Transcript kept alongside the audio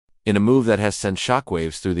In a move that has sent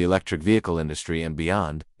shockwaves through the electric vehicle industry and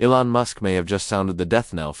beyond, Elon Musk may have just sounded the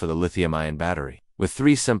death knell for the lithium-ion battery. With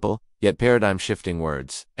three simple, yet paradigm-shifting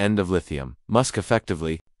words, end of lithium, Musk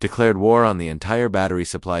effectively declared war on the entire battery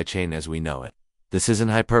supply chain as we know it. This isn't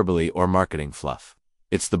hyperbole or marketing fluff.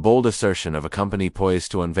 It's the bold assertion of a company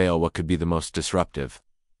poised to unveil what could be the most disruptive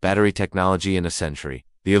battery technology in a century.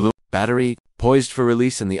 The battery, poised for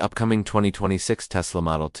release in the upcoming 2026 Tesla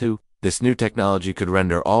Model 2, this new technology could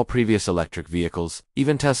render all previous electric vehicles,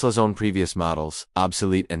 even Tesla's own previous models,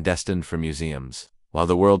 obsolete and destined for museums. While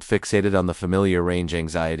the world fixated on the familiar range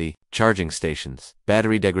anxiety, charging stations,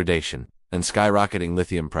 battery degradation, and skyrocketing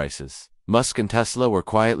lithium prices, Musk and Tesla were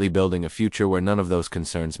quietly building a future where none of those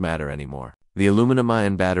concerns matter anymore. The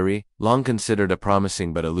aluminum-ion battery, long considered a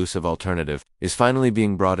promising but elusive alternative, is finally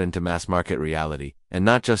being brought into mass-market reality, and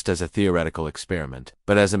not just as a theoretical experiment,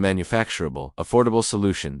 but as a manufacturable, affordable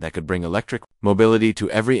solution that could bring electric mobility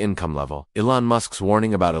to every income level. Elon Musk's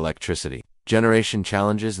warning about electricity generation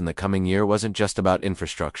challenges in the coming year wasn't just about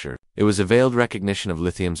infrastructure. It was a veiled recognition of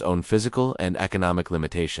lithium's own physical and economic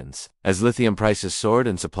limitations. As lithium prices soared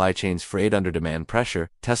and supply chains frayed under demand pressure,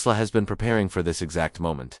 Tesla has been preparing for this exact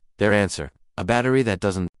moment. Their answer: a battery that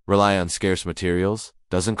doesn't rely on scarce materials,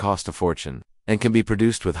 doesn't cost a fortune, and can be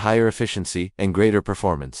produced with higher efficiency and greater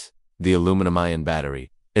performance. The aluminum-ion battery.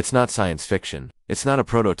 It's not science fiction. It's not a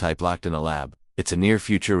prototype locked in a lab. It's a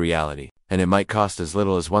near-future reality, and it might cost as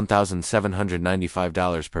little as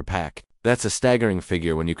 $1,795 per pack. That's a staggering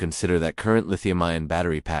figure when you consider that current lithium-ion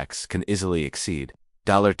battery packs can easily exceed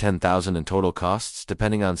 $10,000 in total costs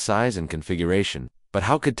depending on size and configuration. But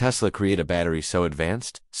how could Tesla create a battery so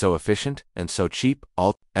advanced, so efficient, and so cheap,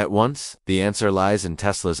 all at once? The answer lies in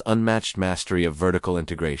Tesla's unmatched mastery of vertical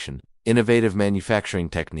integration, innovative manufacturing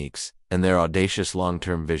techniques, and their audacious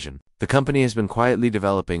long-term vision. The company has been quietly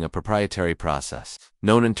developing a proprietary process,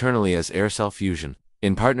 known internally as air cell fusion,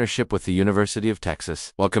 in partnership with the University of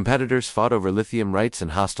Texas. While competitors fought over lithium rights in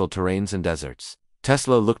hostile terrains and deserts,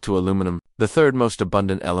 Tesla looked to aluminum, the third most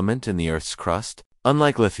abundant element in the Earth's crust.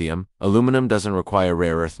 Unlike lithium, aluminum doesn't require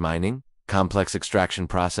rare earth mining, complex extraction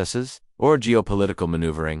processes, or geopolitical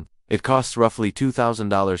maneuvering. It costs roughly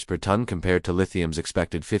 $2,000 per ton compared to lithium's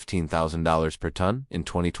expected $15,000 per ton in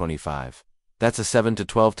 2025. That's a 7 to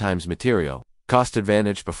 12 times material cost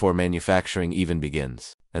advantage before manufacturing even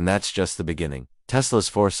begins. And that's just the beginning. Tesla's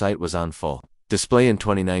foresight was on full display in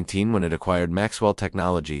 2019 when it acquired Maxwell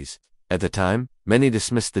Technologies. At the time, many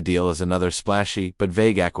dismissed the deal as another splashy but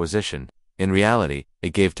vague acquisition. In reality,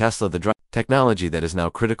 it gave Tesla the dry technology that is now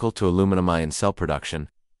critical to aluminum-ion cell production.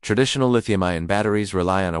 Traditional lithium-ion batteries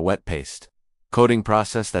rely on a wet paste coating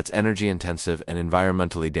process that's energy-intensive and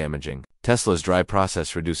environmentally damaging. Tesla's dry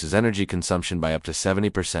process reduces energy consumption by up to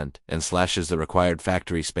 70% and slashes the required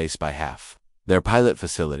factory space by half. Their pilot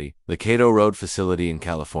facility, the Cato Road facility in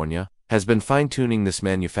California, has been fine-tuning this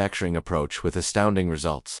manufacturing approach with astounding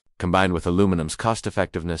results. Combined with aluminum's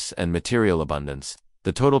cost-effectiveness and material abundance,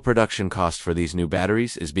 the total production cost for these new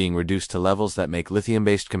batteries is being reduced to levels that make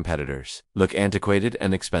lithium-based competitors look antiquated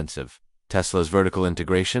and expensive. Tesla's vertical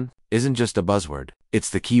integration isn't just a buzzword. It's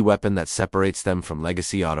the key weapon that separates them from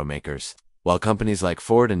legacy automakers. While companies like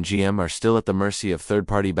Ford and GM are still at the mercy of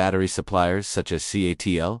third-party battery suppliers such as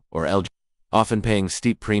CATL or LG, often paying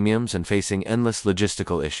steep premiums and facing endless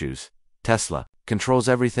logistical issues, Tesla controls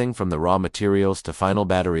everything from the raw materials to final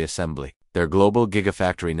battery assembly. Their global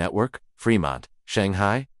gigafactory network, Fremont,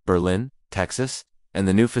 Shanghai, Berlin, Texas, and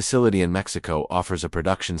the new facility in Mexico offers a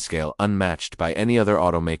production scale unmatched by any other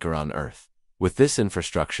automaker on Earth. With this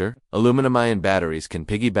infrastructure, aluminum-ion batteries can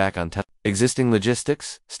piggyback on existing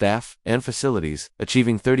logistics, staff, and facilities,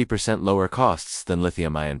 achieving 30% lower costs than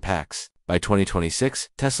lithium-ion packs. By 2026,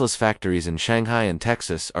 Tesla's factories in Shanghai and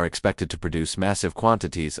Texas are expected to produce massive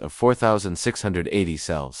quantities of 4,680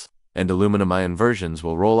 cells, and aluminum-ion versions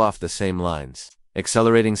will roll off the same lines,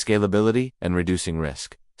 accelerating scalability and reducing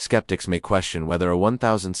risk. Skeptics may question whether a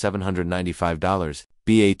 $1,795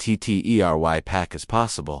 battery pack is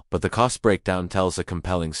possible, but the cost breakdown tells a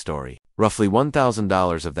compelling story. Roughly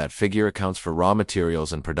 $1,000 of that figure accounts for raw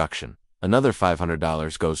materials and production. Another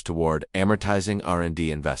 $500 goes toward amortizing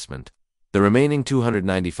R&D investment. The remaining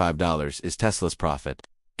 $295 is Tesla's profit.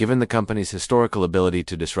 Given the company's historical ability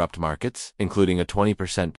to disrupt markets, including a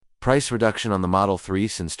 20% price reduction on the Model 3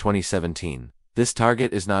 since 2017, this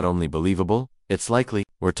target is not only believable, it's likely.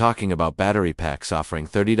 We're talking about battery packs offering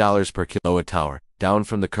 $30 per kilowatt-hour, down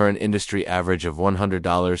from the current industry average of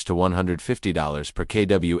 $100 to $150 per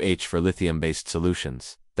kWh for lithium-based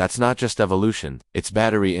solutions. That's not just evolution, it's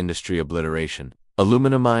battery industry obliteration.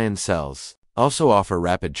 Aluminum-ion cells also offer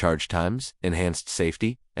rapid charge times, enhanced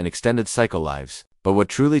safety, and extended cycle lives. But what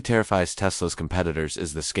truly terrifies Tesla's competitors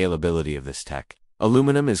is the scalability of this tech.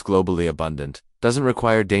 Aluminum is globally abundant, doesn't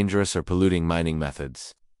require dangerous or polluting mining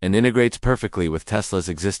methods, and integrates perfectly with Tesla's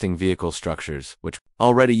existing vehicle structures, which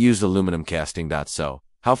already use aluminum casting. So,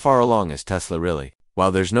 how far along is Tesla really?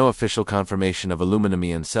 While there's no official confirmation of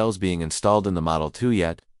aluminum-ion cells being installed in the Model 2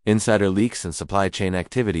 yet, insider leaks and supply chain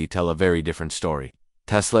activity tell a very different story.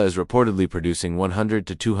 Tesla is reportedly producing 100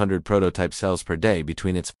 to 200 prototype cells per day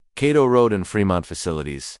between its Cato Road and Fremont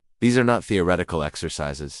facilities. These are not theoretical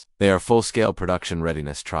exercises. They are full-scale production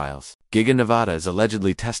readiness trials. Giga Nevada is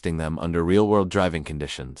allegedly testing them under real-world driving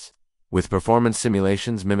conditions, with performance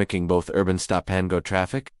simulations mimicking both urban stop-and-go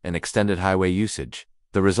traffic and extended highway usage.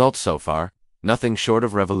 The results so far? Nothing short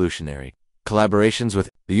of revolutionary. Collaborations with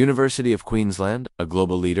the University of Queensland, a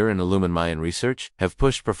global leader in aluminum-ion research, have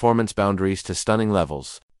pushed performance boundaries to stunning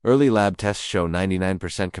levels. Early lab tests show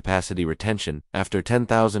 99% capacity retention after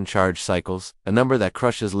 10,000 charge cycles, a number that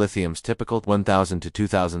crushes lithium's typical 1,000 to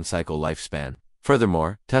 2,000 cycle lifespan.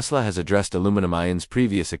 Furthermore, Tesla has addressed aluminum-ion's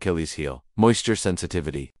previous Achilles heel, moisture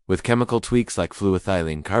sensitivity. With chemical tweaks like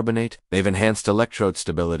fluethylene carbonate, they've enhanced electrode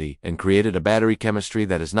stability and created a battery chemistry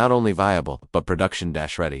that is not only viable, but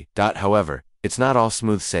production-ready. However, it's not all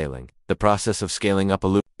smooth sailing. The process of scaling up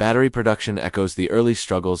battery production echoes the early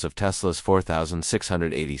struggles of Tesla's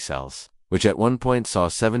 4,680 cells, which at one point saw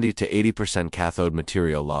 70 to 80% cathode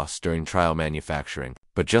material loss during trial manufacturing.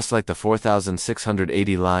 But just like the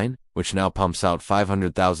 4,680 line, which now pumps out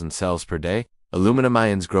 500,000 cells per day,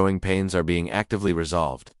 aluminum-ion's growing pains are being actively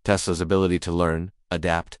resolved. Tesla's ability to learn,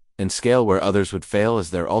 adapt, and scale where others would fail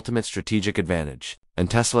is their ultimate strategic advantage, and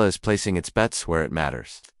Tesla is placing its bets where it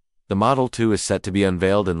matters. The Model 2 is set to be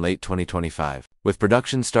unveiled in late 2025. With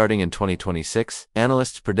production starting in 2026,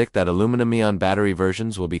 analysts predict that aluminum-ion battery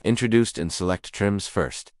versions will be introduced in select trims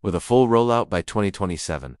first, with a full rollout by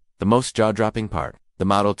 2027. The most jaw-dropping part: the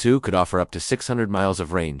Model 2 could offer up to 600 miles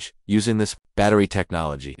of range using this battery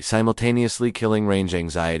technology, simultaneously killing range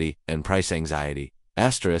anxiety and price anxiety.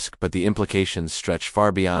 But the implications stretch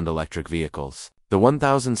far beyond electric vehicles. The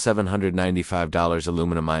 $1,795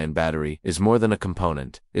 aluminum-ion battery is more than a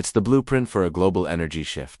component. It's the blueprint for a global energy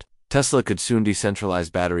shift. Tesla could soon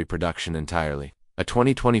decentralize battery production entirely. A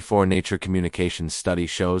 2024 Nature Communications study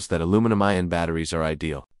shows that aluminum-ion batteries are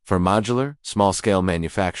ideal for modular, small-scale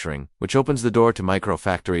manufacturing, which opens the door to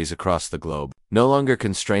micro-factories across the globe. No longer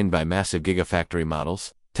constrained by massive gigafactory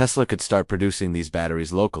models, Tesla could start producing these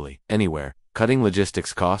batteries locally, anywhere, cutting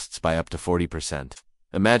logistics costs by up to 40%.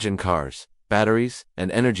 Imagine cars, batteries,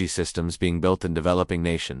 and energy systems being built in developing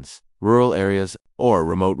nations, rural areas, or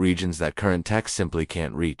remote regions that current tech simply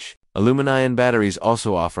can't reach. Aluminum-ion batteries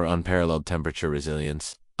also offer unparalleled temperature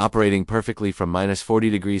resilience, operating perfectly from -40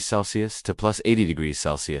 degrees Celsius to +80 degrees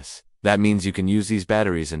Celsius. That means you can use these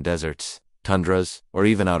batteries in deserts, tundras, or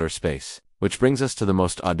even outer space. Which brings us to the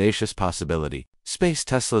most audacious possibility: space.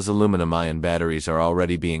 Tesla's aluminum-ion batteries are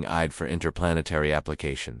already being eyed for interplanetary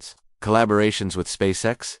applications. Collaborations with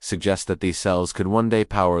SpaceX suggest that these cells could one day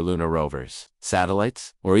power lunar rovers,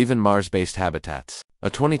 satellites, or even Mars-based habitats. A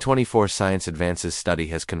 2024 Science Advances study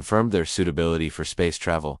has confirmed their suitability for space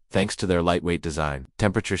travel, thanks to their lightweight design,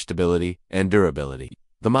 temperature stability, and durability.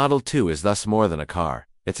 The Model 2 is thus more than a car.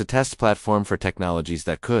 It's a test platform for technologies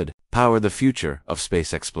that could power the future of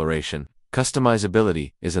space exploration.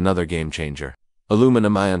 Customizability is another game changer.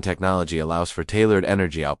 Aluminum-ion technology allows for tailored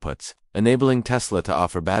energy outputs, enabling Tesla to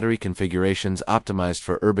offer battery configurations optimized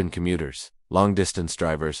for urban commuters, long-distance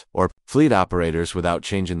drivers, or fleet operators without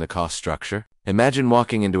changing the cost structure. Imagine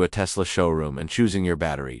walking into a Tesla showroom and choosing your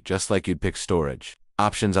battery just like you'd pick storage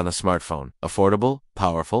options on a smartphone, affordable,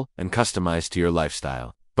 powerful, and customized to your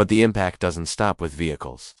lifestyle. But the impact doesn't stop with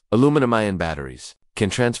vehicles. Aluminum-ion batteries can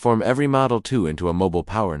transform every Model 2 into a mobile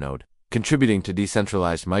power node, contributing to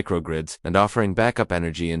decentralized microgrids and offering backup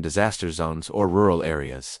energy in disaster zones or rural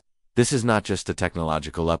areas. This is not just a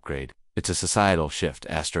technological upgrade, it's a societal shift.